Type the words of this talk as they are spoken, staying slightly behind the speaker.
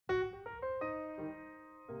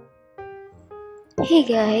Hey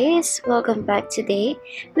guys, welcome back today.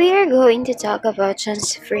 We are going to talk about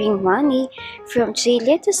transferring money from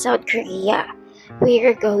Chile to South Korea. We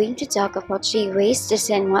are going to talk about 3 ways to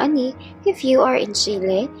send money if you are in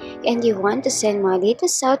Chile and you want to send money to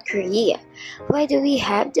South Korea. Why do we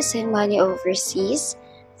have to send money overseas?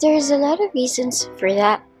 There's a lot of reasons for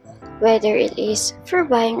that. Whether it is for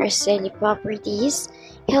buying or selling properties,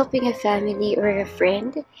 helping a family or a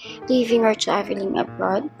friend, living or traveling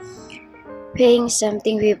abroad, paying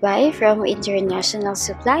something we buy from international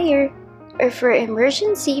supplier, or for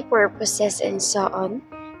emergency purposes and so on,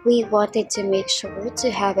 we wanted to make sure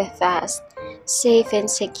to have a fast, safe and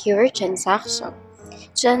secure transaction.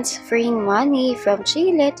 Transferring money from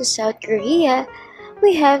Chile to South Korea,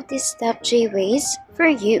 we have these top 3 ways for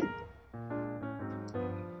you.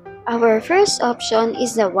 Our first option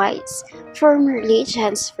is the WISE, formerly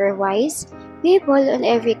TransferWise. People on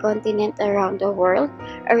every continent around the world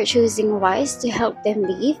are choosing WISE to help them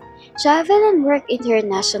live, travel, and work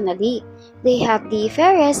internationally. They have the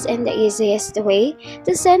fairest and the easiest way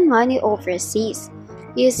to send money overseas.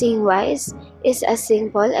 Using WISE is as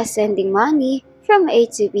simple as sending money from A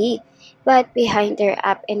to B, but behind their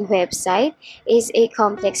app and website is a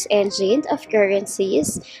complex engine of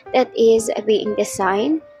currencies that is being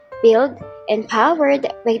designed, built, and powered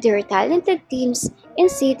by their talented teams in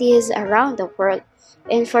cities around the world.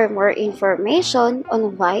 And for more information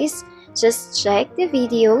on WISE, just check the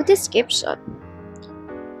video description.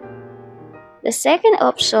 The second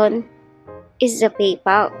option is the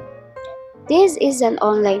PayPal. This is an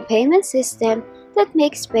online payment system that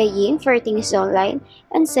makes paying for things online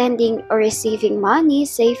and sending or receiving money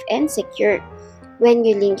safe and secure. When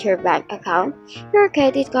you link your bank account, your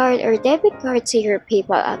credit card or debit card to your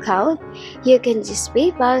PayPal account, you can use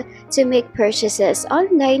PayPal to make purchases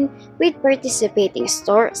online with participating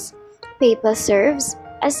stores. PayPal serves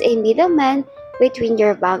as a middleman between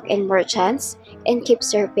your bank and merchants and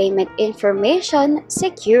keeps your payment information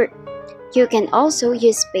secure. You can also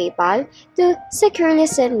use PayPal to securely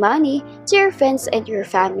send money to your friends and your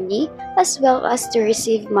family, as well as to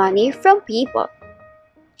receive money from people.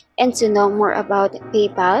 And to know more about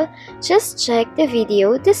PayPal, just check the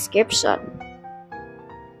video description.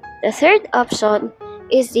 The third option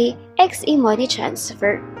is the XE Money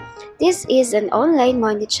Transfer. This is an online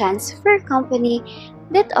money transfer company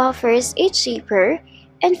that offers a cheaper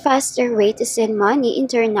and faster way to send money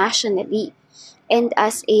internationally. And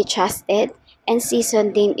as a trusted and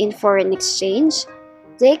seasoned name in foreign exchange,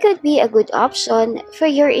 they could be a good option for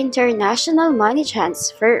your international money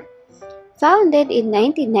transfer. Founded in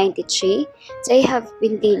 1993, they have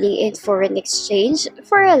been dealing in foreign exchange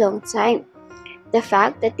for a long time. The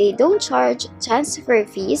fact that they don't charge transfer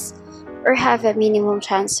fees or have a minimum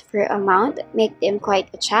transfer amount make them quite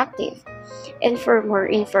attractive. And for more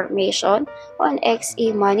information on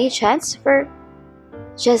XE Money Transfer,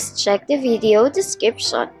 just check the video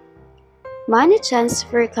description. Money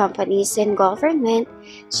transfer companies and government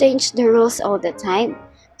change the rules all the time.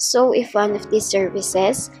 So if one of these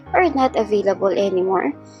services are not available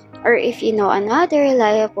anymore, or if you know another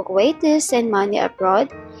reliable way to send money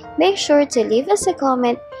abroad, make sure to leave us a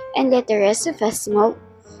comment and let the rest of us know.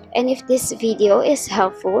 And if this video is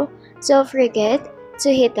helpful, don't forget to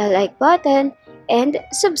hit the like button and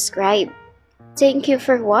subscribe. Thank you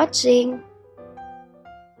for watching.